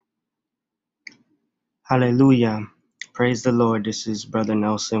Hallelujah. Praise the Lord. This is Brother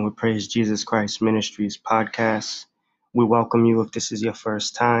Nelson with Praise Jesus Christ Ministries podcast. We welcome you if this is your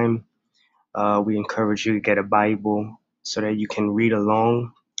first time. We encourage you to get a Bible so that you can read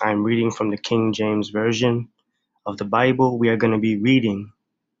along. I'm reading from the King James Version of the Bible. We are going to be reading,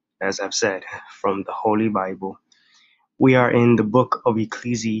 as I've said, from the Holy Bible. We are in the book of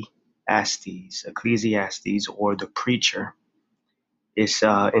Ecclesiastes. Ecclesiastes, or the preacher, is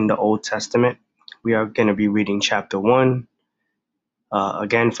in the Old Testament. We are going to be reading chapter 1.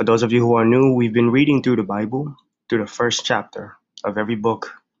 Again, for those of you who are new, we've been reading through the Bible, through the first chapter of every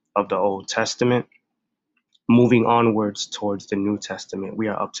book of the Old Testament, moving onwards towards the New Testament. We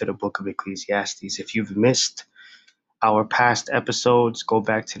are up to the book of Ecclesiastes. If you've missed our past episodes, go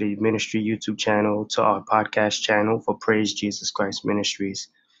back to the ministry YouTube channel, to our podcast channel for Praise Jesus Christ Ministries,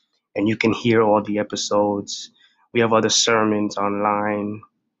 and you can hear all the episodes. We have other sermons online,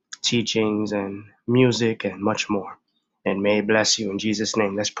 teachings, and music, and much more. And may it bless you in Jesus'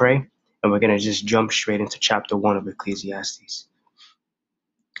 name. Let's pray. And we're going to just jump straight into chapter 1 of Ecclesiastes.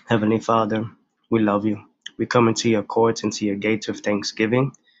 Heavenly Father, we love you. We come into your courts, into your gates with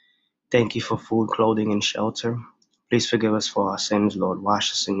thanksgiving. Thank you for food, clothing, and shelter. Please forgive us for our sins, Lord.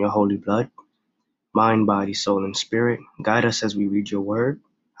 Wash us in your holy blood. Mind, body, soul, and spirit. Guide us as we read your word.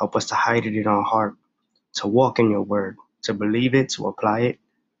 Help us to hide it in our heart, to walk in your word, to believe it, to apply it,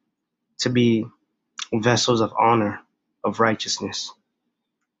 to be vessels of honor, of righteousness.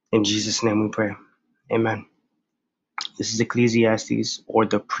 In Jesus' name we pray. Amen. This is Ecclesiastes, or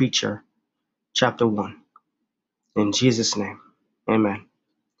the preacher, chapter 1. In Jesus' name, amen.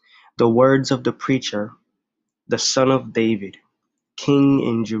 The words of the preacher, the son of David, king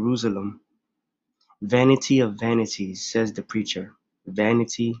in Jerusalem. Vanity of vanities, says the preacher.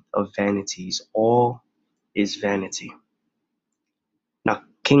 Vanity of vanities. All is vanity. Now,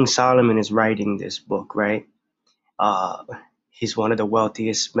 King Solomon is writing this book, right? He's one of the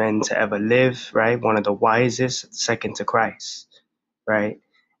wealthiest men to ever live, right? One of the wisest, second to Christ, right?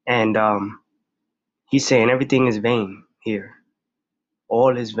 And he's saying everything is vain here.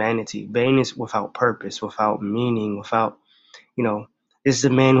 All is vanity. Vain is without purpose, without meaning, without, this is a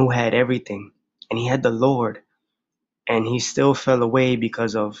man who had everything, and he had the Lord, and he still fell away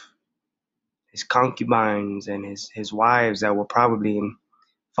because of his concubines and his wives that were probably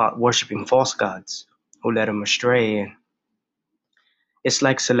worshiping false gods who led him astray. And it's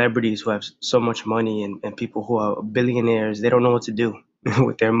like celebrities who have so much money, and people who are billionaires, they don't know what to do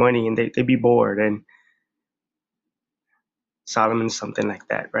with their money, and they be bored. And Solomon's something like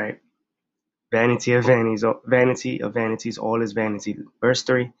that, right? Vanity of vanities, all is vanity. Verse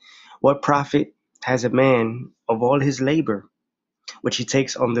 3, what profit has a man of all his labor, which he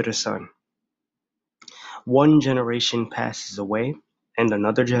takes under the sun? One generation passes away, and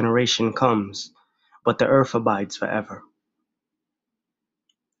another generation comes, but the earth abides forever.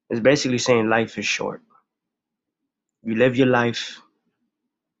 It's basically saying life is short. You live your life,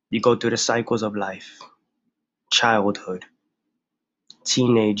 you go through the cycles of life, childhood,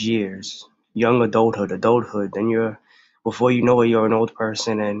 teenage years, young adulthood, then before you know it, you're an old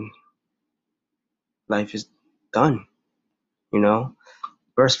person, and life is done, you know?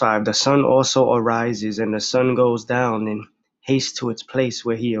 Verse 5, the sun also arises, and the sun goes down and hastes to its place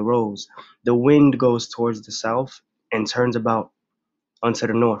where he arose. The wind goes towards the south and turns about unto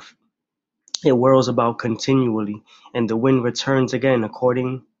the north. It whirls about continually, and the wind returns again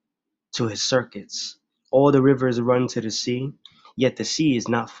according to his circuits. All the rivers run to the sea, yet the sea is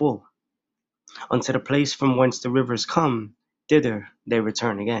not full. Unto the place from whence the rivers come, thither they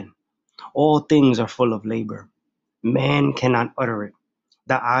return again. All things are full of labor. Man cannot utter it.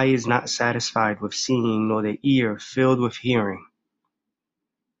 The eye is not satisfied with seeing, nor the ear filled with hearing.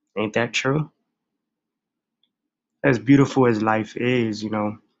 Ain't that true? As beautiful as life is,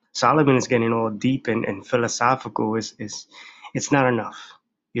 Solomon is getting all deep and philosophical. It's not enough.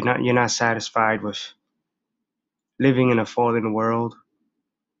 You're not satisfied with living in a fallen world.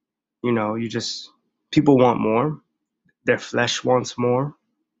 People want more. Their flesh wants more.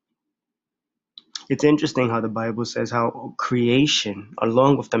 It's interesting how the Bible says how creation,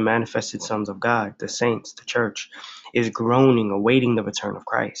 along with the manifested sons of God, the saints, the church, is groaning, awaiting the return of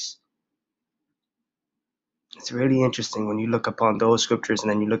Christ. It's really interesting when you look upon those scriptures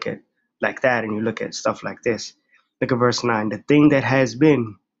and then you look at like that and you look at stuff like this. Look at verse 9. The thing that has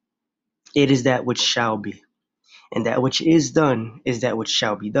been, it is that which shall be. And that which is done is that which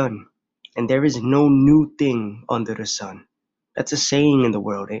shall be done. And there is no new thing under the sun. That's a saying in the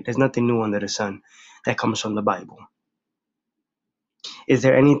world. There's nothing new under the sun. That comes from the Bible. Is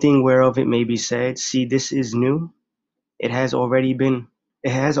there anything whereof it may be said, see, this is new? It has already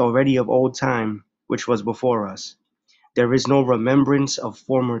of old time which was before us. There is no remembrance of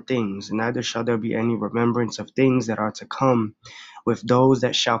former things, neither shall there be any remembrance of things that are to come with those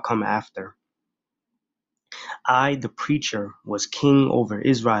that shall come after. I, the preacher, was king over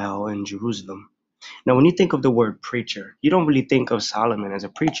Israel and Jerusalem. Now, when you think of the word preacher, you don't really think of Solomon as a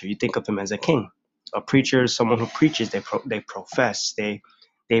preacher. You think of him as a king. A preacher is someone who preaches. They profess. They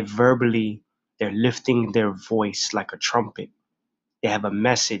verbally, they're lifting their voice like a trumpet. They have a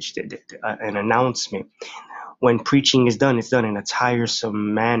message, an announcement. When preaching is done, it's done in a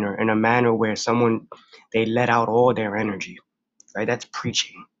tiresome manner, in a manner where they let out all their energy, right? That's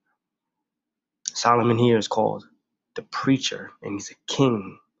preaching. Solomon here is called the preacher, and he's a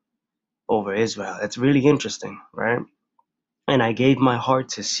king over Israel. That's really interesting, right? And I gave my heart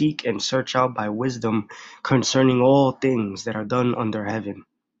to seek and search out by wisdom concerning all things that are done under heaven.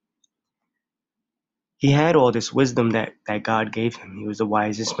 He had all this wisdom that God gave him. He was the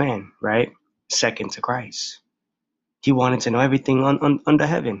wisest man, right? Second to Christ. He wanted to know everything under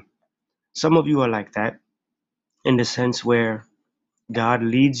heaven. Some of you are like that in the sense where God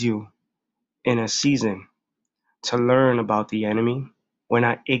leads you in a season to learn about the enemy. We're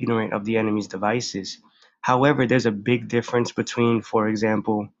not ignorant of the enemy's devices. However, there's a big difference between, for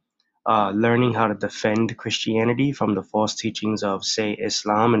example, learning how to defend Christianity from the false teachings of, say,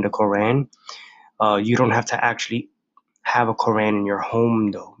 Islam and the Quran. You don't have to actually have a Quran in your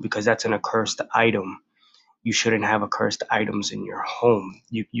home, though, because that's an accursed item. You shouldn't have accursed items in your home.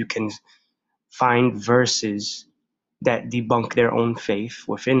 You can find verses that debunk their own faith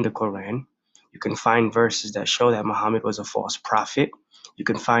within the Quran. You can find verses that show that Muhammad was a false prophet. You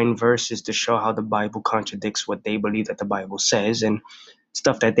can find verses to show how the Bible contradicts what they believe that the Bible says, and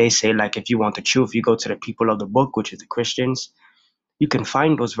stuff that they say, like if you want the truth, you go to the people of the book, which is the Christians. You can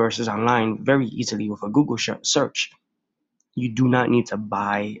find those verses online very easily with a Google search. You do not need to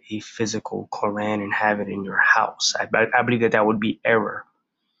buy a physical Quran and have it in your house. I believe that would be error.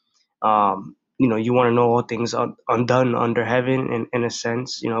 You want to know all things undone under heaven in a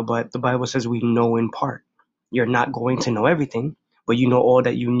sense, but the Bible says we know in part. You're not going to know everything, but you know all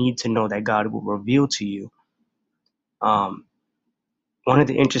that you need to know that God will reveal to you. Um, One of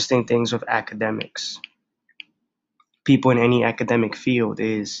the interesting things with academics, people in any academic field,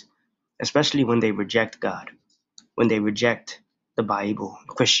 is especially when they reject God, when they reject the Bible,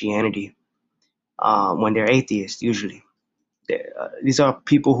 Christianity, when they're atheists, usually. These are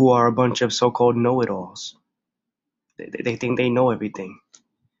people who are a bunch of so-called know-it-alls. They think they know everything,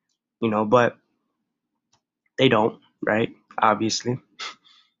 but they don't, right? Obviously.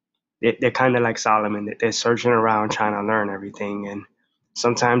 They're kind of like Solomon. They're searching around trying to learn everything. And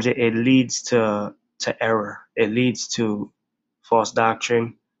sometimes it leads to error. It leads to false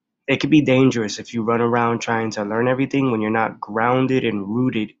doctrine. It could be dangerous if you run around trying to learn everything when you're not grounded and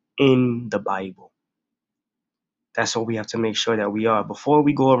rooted in the Bible. That's what we have to make sure that we are. Before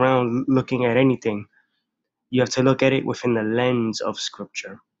we go around looking at anything, you have to look at it within the lens of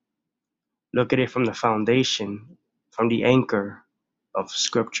Scripture. Look at it from the foundation, from the anchor of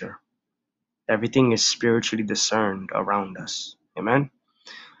Scripture. Everything is spiritually discerned around us. Amen.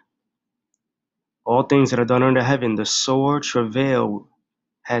 All things that are done under heaven, the sore travail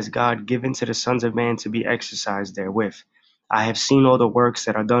has God given to the sons of man to be exercised therewith. I have seen all the works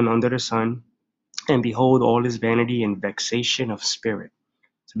that are done under the sun, and behold, all is vanity and vexation of spirit.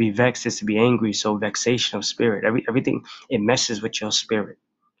 To be vexed is to be angry, so vexation of spirit. Everything, it messes with your spirit.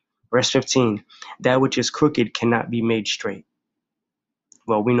 Verse 15, that which is crooked cannot be made straight.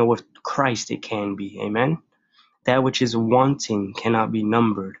 Well, we know with Christ it can be. Amen. That which is wanting cannot be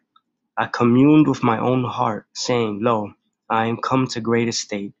numbered. I communed with my own heart, saying, Lo, I am come to great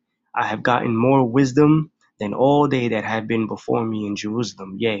estate. I have gotten more wisdom than all they that had been before me in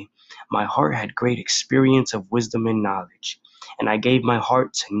Jerusalem. Yea, my heart had great experience of wisdom and knowledge, and I gave my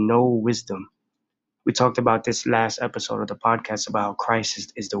heart to know wisdom. We talked about this last episode of the podcast about how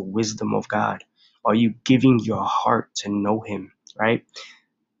Christ is the wisdom of God. Are you giving your heart to know him, right?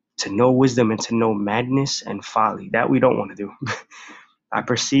 To know wisdom and to know madness and folly. That we don't want to do. I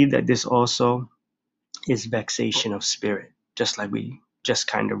perceive that this also is vexation of spirit, just like we just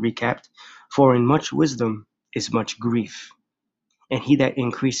kind of recapped. For in much wisdom is much grief, and he that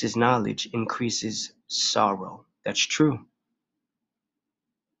increases knowledge increases sorrow. That's true.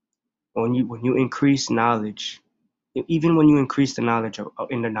 When you increase knowledge, even when you increase the knowledge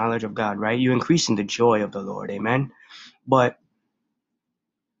in the knowledge of God, right? You increase in the joy of the Lord, amen. But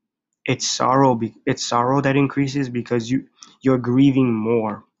it's sorrow that increases because you're grieving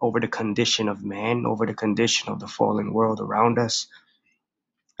more over the condition of man, over the condition of the fallen world around us.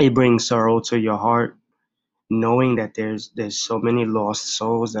 It brings sorrow to your heart, knowing that there's so many lost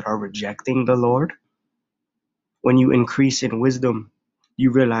souls that are rejecting the Lord. When you increase in wisdom,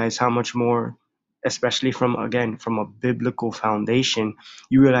 you realize how much more, especially from a biblical foundation,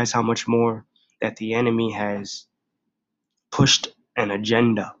 you realize how much more that the enemy has pushed an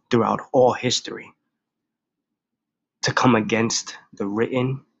agenda throughout all history to come against the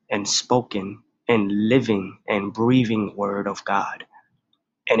written and spoken and living and breathing word of God.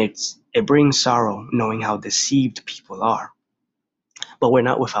 And it brings sorrow knowing how deceived people are. But we're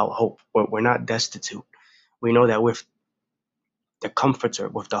not without hope. We're not destitute. We know that with the Comforter,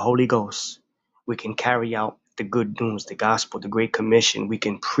 with the Holy Ghost, we can carry out the good news, the gospel, the Great Commission. We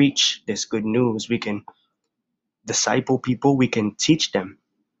can preach this good news. We can disciple people. We can teach them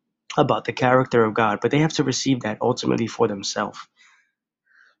about the character of God, but they have to receive that ultimately for themselves.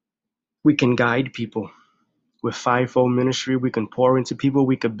 We can guide people with fivefold ministry. We can pour into people.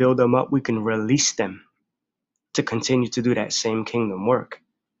 We can build them up. We can release them to continue to do that same kingdom work,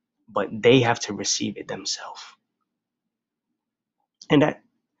 but they have to receive it themselves. And that,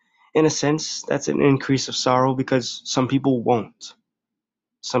 in a sense, that's an increase of sorrow because some people won't.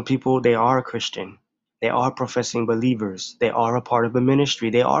 Some people, they are a Christian. They are professing believers. They are a part of a ministry.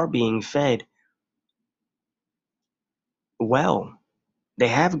 They are being fed well. They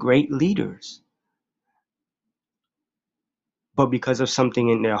have great leaders. But because of something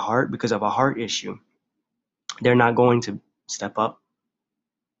in their heart, because of a heart issue, they're not going to step up.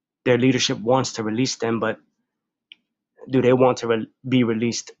 Their leadership wants to release them, but do they want to be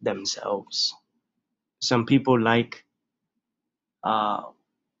released themselves? Some people like uh,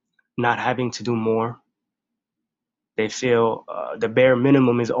 not having to do more. They feel the bare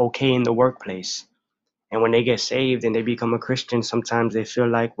minimum is okay in the workplace. And when they get saved and they become a Christian, sometimes they feel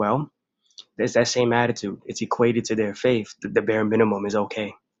like, well, there's that same attitude. It's equated to their faith. The bare minimum is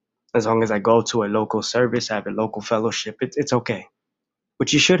okay. As long as I go to a local service, have a local fellowship, it's okay.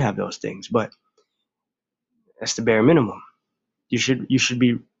 But you should have those things, but that's the bare minimum. You should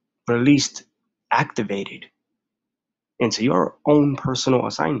be released, activated into your own personal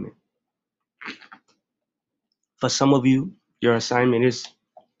assignment. For some of you, your assignment is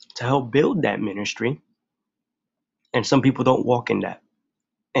to help build that ministry, and some people don't walk in that.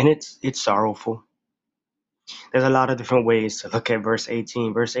 And it's sorrowful. There's a lot of different ways to look at verse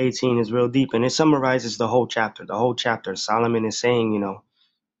 18. Verse 18 is real deep and it summarizes the whole chapter. The whole chapter, Solomon is saying,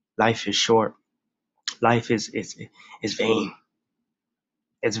 life is short. Life is vain.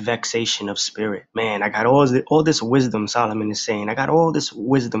 It's vexation of spirit. Man, I got all this wisdom, Solomon is saying. I got all this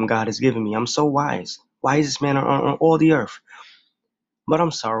wisdom God has given me. I'm so wise. Wisest man on all the earth. But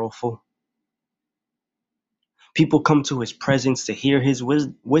I'm sorrowful. People come to his presence to hear his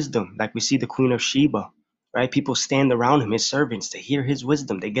wisdom, like we see the Queen of Sheba, right? People stand around him, his servants, to hear his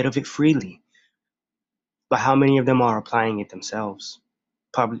wisdom. They get of it freely. But how many of them are applying it themselves?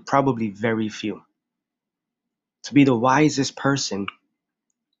 Probably very few. To be the wisest person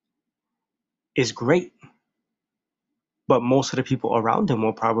is great, but most of the people around him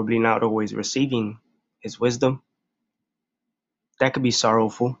are probably not always receiving his wisdom. That could be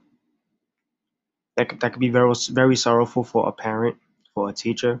sorrowful. That could be very, very sorrowful for a parent, for a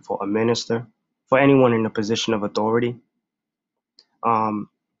teacher, for a minister, for anyone in a position of authority. Um,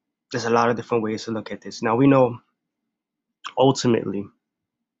 there's a lot of different ways to look at this. Now we know ultimately,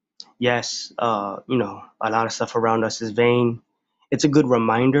 yes, a lot of stuff around us is vain. It's a good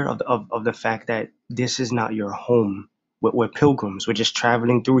reminder of the fact that this is not your home. We're pilgrims. We're just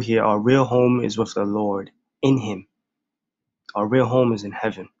traveling through here. Our real home is with the Lord, in Him. Our real home is in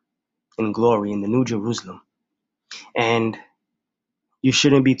heaven, in glory, in the New Jerusalem. And you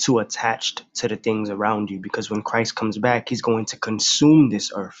shouldn't be too attached to the things around you because when Christ comes back, He's going to consume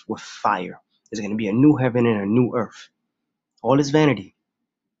this earth with fire. There's going to be a new heaven and a new earth. All is vanity.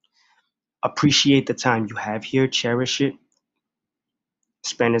 Appreciate the time you have here, cherish it.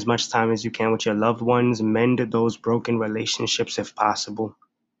 Spend as much time as you can with your loved ones, mend those broken relationships if possible.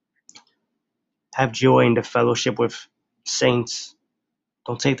 Have joy in the fellowship with saints.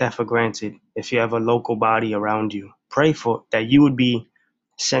 Don't take that for granted. If you have a local body around you, pray for that you would be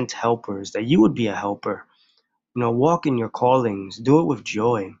sent helpers, that you would be a helper. Walk in your callings, do it with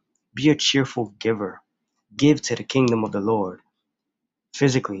joy. Be a cheerful giver. Give to the kingdom of the Lord.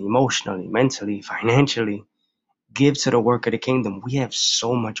 Physically, emotionally, mentally, financially. Give to the work of the kingdom. We have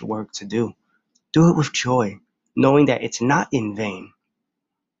so much work to do. Do it with joy, knowing that it's not in vain.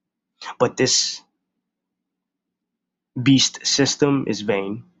 But this beast system is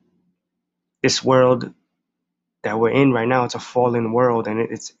vain. This world that we're in right now, it's a fallen world and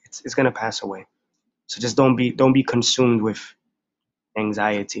it's gonna pass away. So just don't be consumed with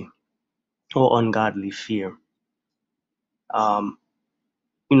anxiety or ungodly fear. Um,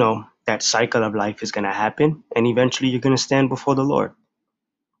 that cycle of life is going to happen, and eventually you're going to stand before the Lord.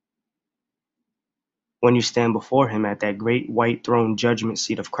 When you stand before him at that great white throne judgment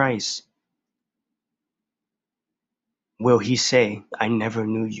seat of Christ, will he say, I never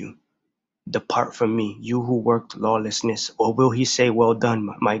knew you? Depart from me, you who worked lawlessness. Or will he say, well done,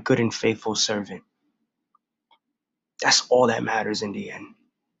 my good and faithful servant? That's all that matters in the end.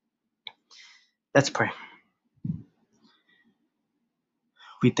 Let's pray.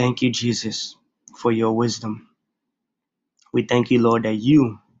 We thank you, Jesus, for your wisdom. We thank you, Lord, that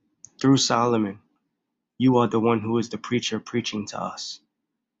you, through Solomon, you are the one who is the preacher preaching to us.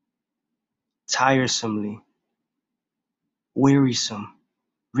 Tiresomely, wearisome,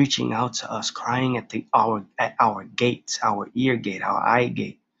 reaching out to us, crying at our gates, our ear gate, our eye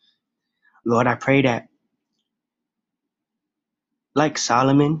gate. Lord, I pray that, like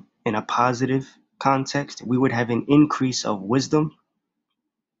Solomon, in a positive context, we would have an increase of wisdom,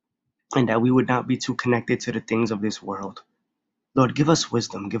 and that we would not be too connected to the things of this world. Lord, give us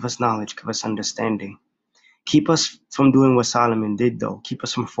wisdom, give us knowledge, give us understanding. Keep us from doing what Solomon did, though. Keep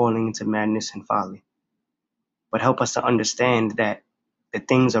us from falling into madness and folly. But help us to understand that the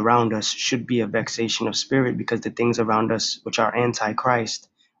things around us should be a vexation of spirit, because the things around us which are anti-Christ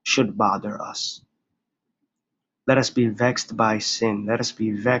should bother us. Let us be vexed by sin. Let us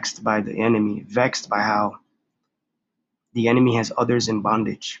be vexed by the enemy, vexed by how the enemy has others in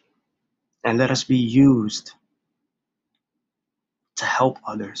bondage. And let us be used to help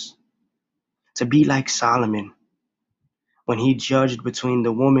others, to be like Solomon when he judged between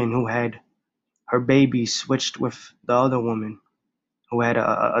the woman who had her baby switched with the other woman who had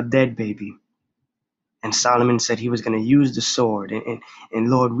a dead baby. And Solomon said he was going to use the sword. And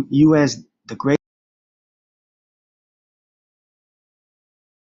Lord, you as the great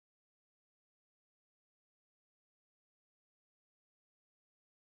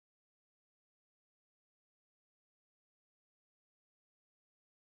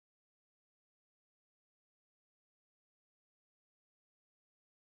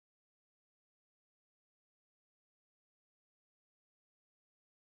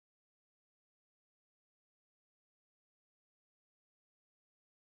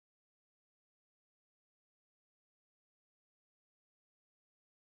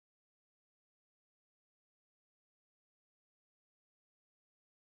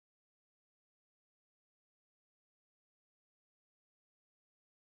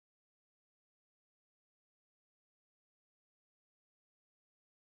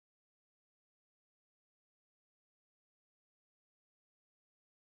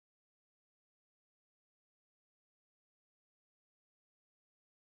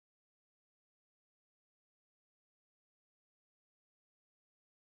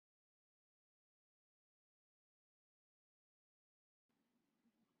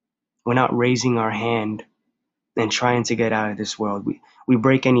we're not raising our hand and trying to get out of this world. We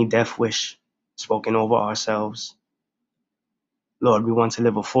break any death wish spoken over ourselves. Lord, we want to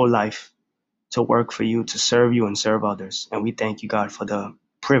live a full life, to work for you, to serve you and serve others. And we thank you, God, for the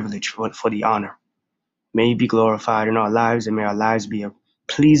privilege, for the honor. May you be glorified in our lives, and may our lives be a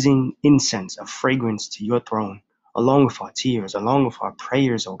pleasing incense, a fragrance to your throne, along with our tears, along with our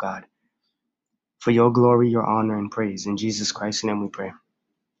prayers, oh God, for your glory, your honor, and praise. In Jesus Christ's name we pray.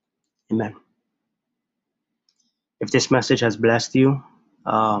 Amen. If this message has blessed you,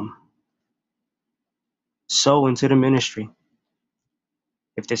 um, sow into the ministry.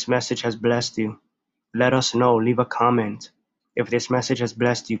 If this message has blessed you, let us know. Leave a comment. If this message has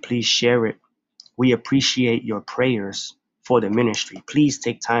blessed you, please share it. We appreciate your prayers for the ministry. Please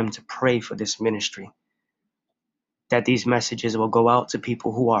take time to pray for this ministry, that these messages will go out to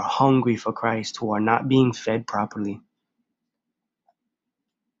people who are hungry for Christ, who are not being fed properly.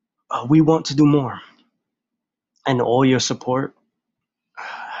 We want to do more, and all your support,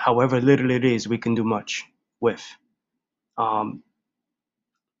 however little it is, we can do much with. Um,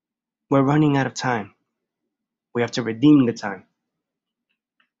 we're running out of time. We have to redeem the time.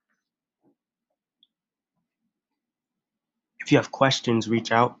 If you have questions,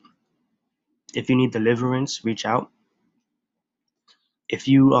 reach out. If you need deliverance, reach out. If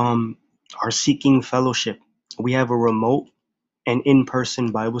you are seeking fellowship, we have a remote and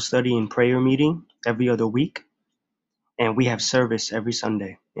in-person Bible study and prayer meeting every other week. And we have service every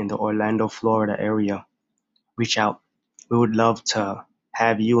Sunday in the Orlando, Florida area. Reach out. We would love to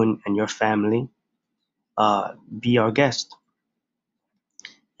have you and your family be our guest.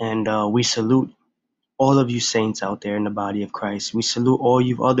 And we salute all of you saints out there in the body of Christ. We salute all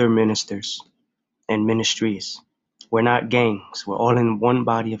you other ministers and ministries. We're not gangs. We're all in one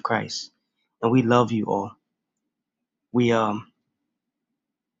body of Christ. And we love you all. We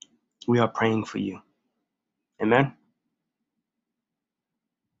We are praying for you. Amen.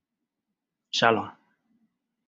 Shalom.